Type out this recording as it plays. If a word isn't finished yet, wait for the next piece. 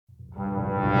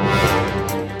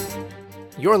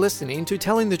You're listening to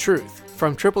Telling the Truth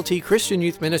from Triple T Christian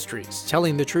Youth Ministries,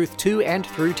 telling the truth to and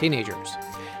through teenagers.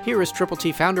 Here is Triple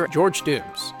T founder George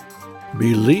Dooms.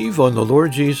 Believe on the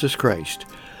Lord Jesus Christ.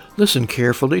 Listen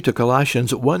carefully to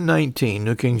Colossians 1:19,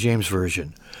 New King James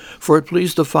Version. For it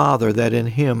pleased the Father that in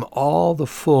him all the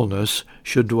fullness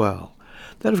should dwell.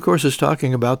 That, of course, is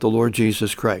talking about the Lord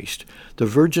Jesus Christ, the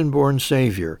virgin-born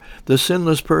Savior, the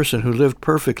sinless person who lived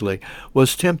perfectly,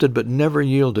 was tempted but never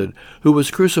yielded, who was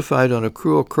crucified on a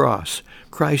cruel cross.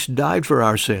 Christ died for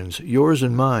our sins, yours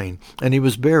and mine, and he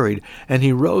was buried, and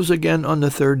he rose again on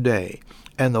the third day.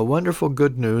 And the wonderful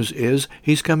good news is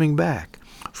he's coming back.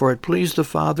 For it pleased the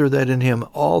Father that in him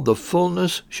all the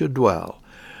fullness should dwell.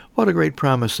 What a great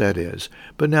promise that is.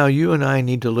 But now you and I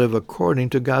need to live according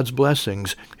to God's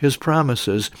blessings, his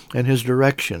promises, and his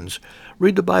directions.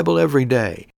 Read the Bible every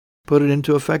day. Put it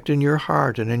into effect in your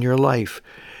heart and in your life,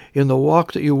 in the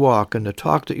walk that you walk and the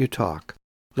talk that you talk.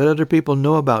 Let other people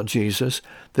know about Jesus,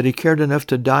 that he cared enough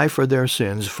to die for their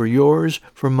sins, for yours,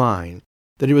 for mine,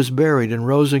 that he was buried and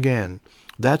rose again.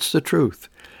 That's the truth.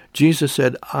 Jesus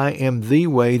said, I am the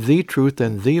way, the truth,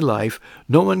 and the life.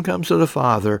 No one comes to the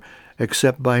Father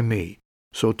except by me.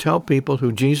 So tell people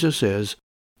who Jesus is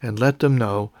and let them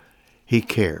know he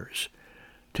cares.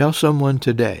 Tell someone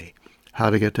today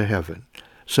how to get to heaven.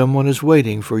 Someone is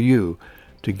waiting for you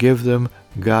to give them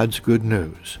God's good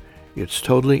news. It's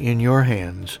totally in your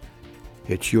hands.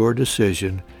 It's your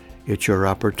decision. It's your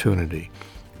opportunity.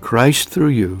 Christ through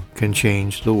you can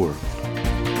change the world.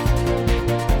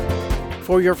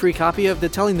 For your free copy of the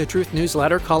Telling the Truth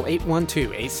newsletter, call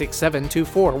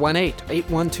 812-867-2418,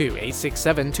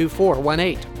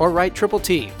 812-867-2418, or write Triple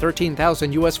T,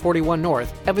 13,000 U.S. 41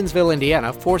 North, Evansville,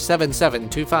 Indiana,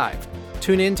 47725.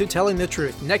 Tune in to Telling the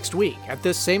Truth next week at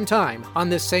this same time on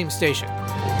this same station.